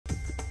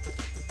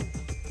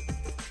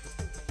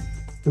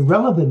The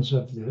relevance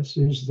of this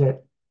is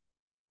that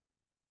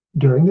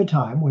during the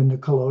time when the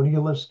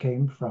colonialists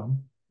came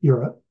from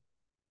Europe,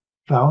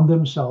 found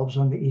themselves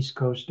on the east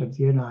coast of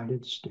the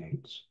United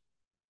States,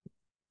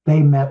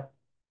 they met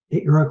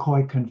the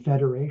Iroquois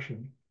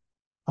Confederation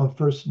of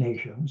First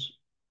Nations,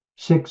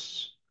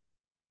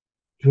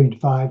 between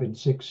 5 and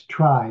 6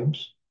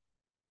 tribes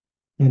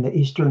in the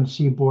eastern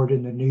seaboard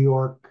in the New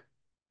York,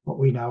 what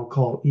we now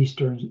call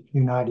eastern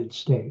United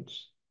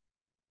States.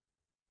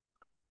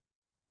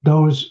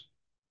 Those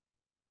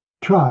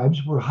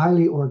tribes were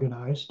highly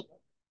organized,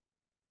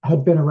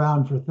 had been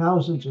around for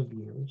thousands of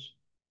years.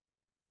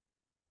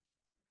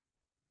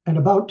 And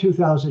about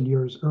 2,000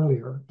 years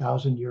earlier,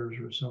 1,000 years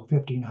or so,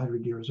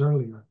 1,500 years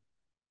earlier,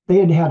 they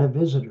had had a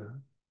visitor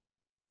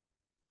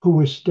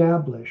who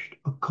established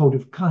a code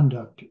of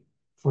conduct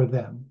for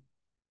them,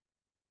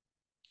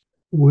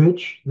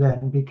 which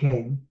then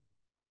became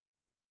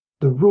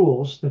the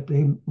rules that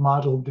they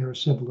modeled their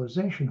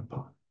civilization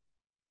upon.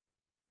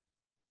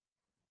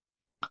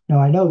 Now,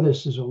 I know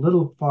this is a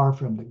little far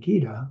from the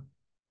Gita,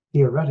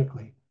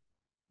 theoretically,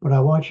 but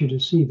I want you to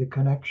see the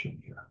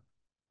connection here.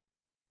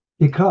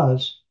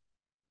 Because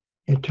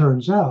it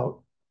turns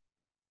out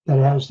that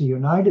as the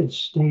United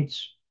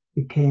States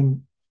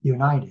became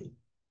united,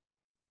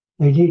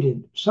 they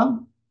needed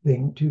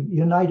something to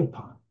unite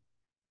upon.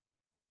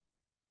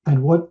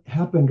 And what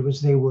happened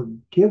was they were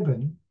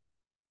given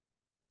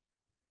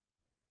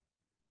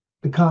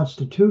the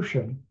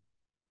Constitution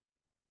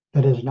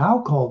that is now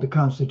called the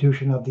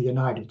Constitution of the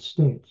United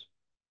States.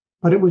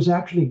 But it was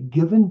actually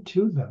given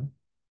to them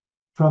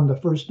from the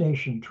First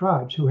Nation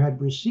tribes who had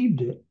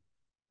received it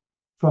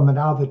from an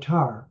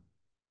avatar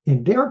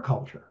in their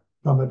culture,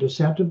 from a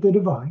descent of the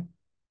divine,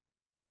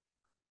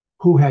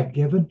 who had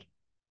given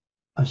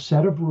a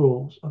set of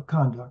rules of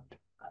conduct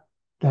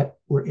that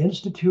were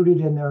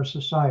instituted in their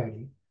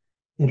society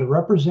in a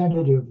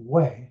representative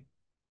way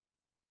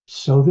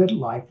so that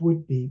life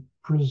would be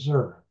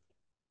preserved.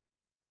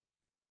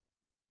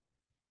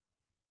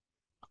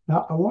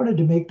 Now, I wanted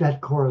to make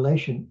that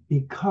correlation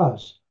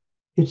because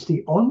it's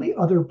the only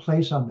other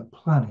place on the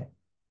planet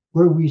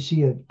where we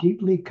see a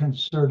deeply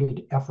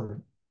concerted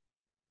effort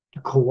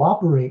to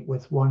cooperate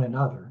with one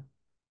another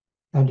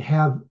and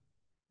have,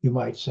 you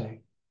might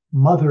say,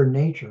 Mother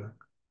Nature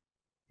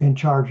in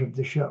charge of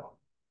the show,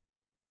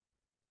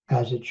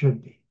 as it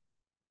should be.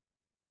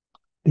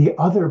 The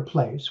other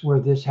place where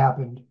this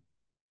happened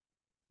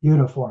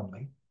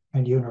uniformly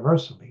and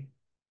universally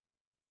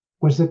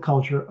was the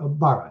culture of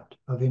Bharat,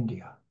 of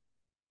India.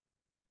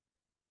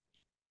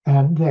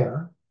 And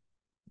there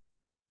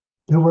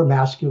were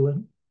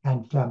masculine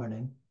and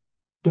feminine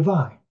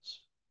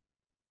divines.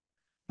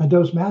 And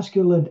those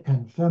masculine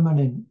and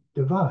feminine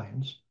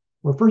divines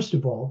were, first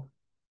of all,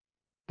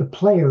 the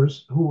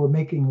players who were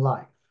making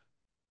life,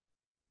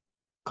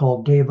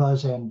 called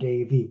devas and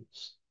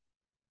devis.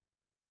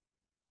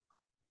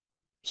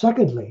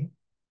 Secondly,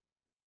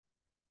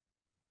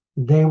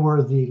 they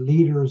were the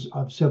leaders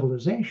of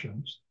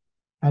civilizations.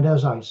 And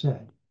as I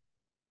said,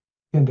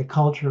 in the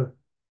culture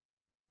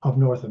of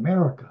North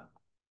America,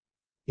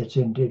 its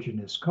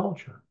indigenous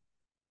culture,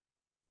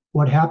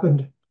 what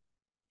happened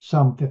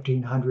some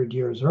 1,500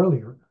 years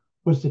earlier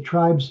was the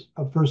tribes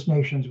of First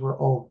Nations were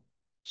all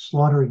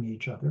slaughtering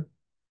each other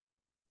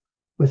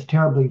with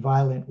terribly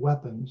violent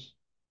weapons,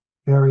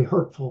 very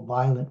hurtful,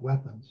 violent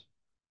weapons.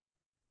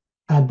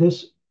 And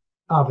this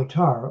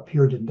avatar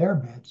appeared in their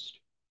midst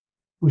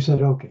who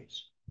said, okay,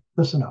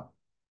 listen up.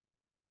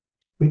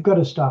 We've got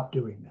to stop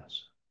doing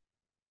this.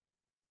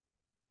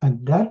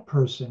 And that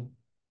person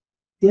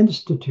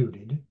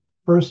instituted,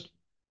 first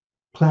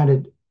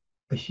planted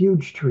a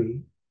huge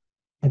tree,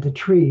 and the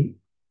tree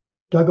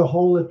dug a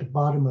hole at the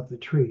bottom of the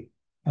tree.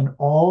 And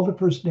all the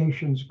First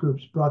Nations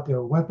groups brought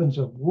their weapons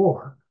of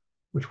war,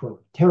 which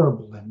were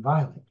terrible and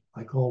violent,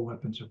 like all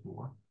weapons of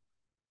war,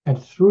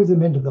 and threw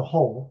them into the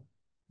hole,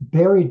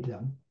 buried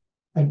them,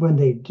 and when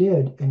they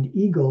did, an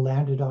eagle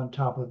landed on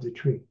top of the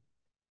tree.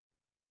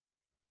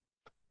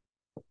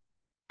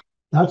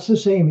 That's the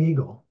same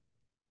eagle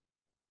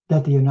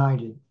that the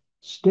United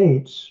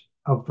States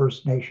of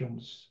First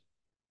Nations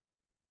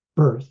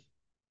birthed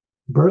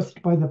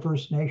by the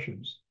First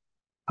Nations,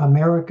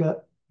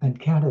 America and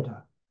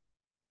Canada.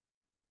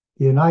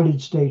 The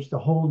United States, the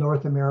whole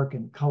North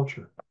American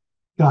culture,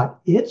 got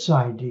its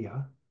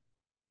idea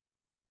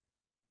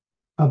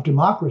of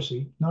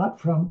democracy, not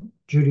from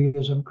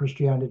Judaism,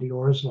 Christianity,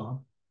 or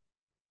Islam,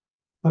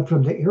 but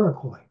from the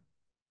Iroquois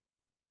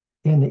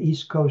in the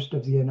east coast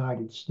of the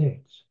United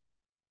States.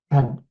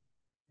 And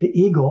the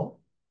eagle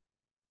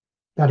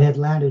that had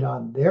landed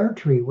on their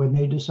tree when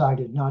they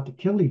decided not to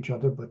kill each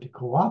other, but to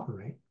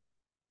cooperate,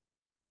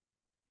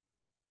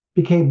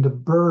 became the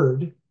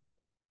bird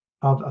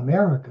of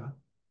America.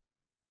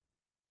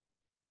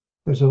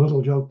 There's a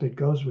little joke that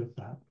goes with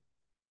that.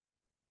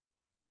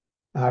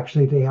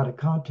 Actually, they had a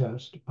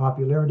contest, a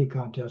popularity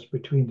contest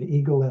between the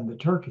eagle and the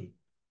turkey.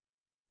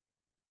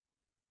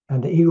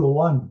 And the eagle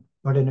won,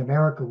 but in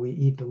America, we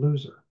eat the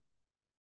loser.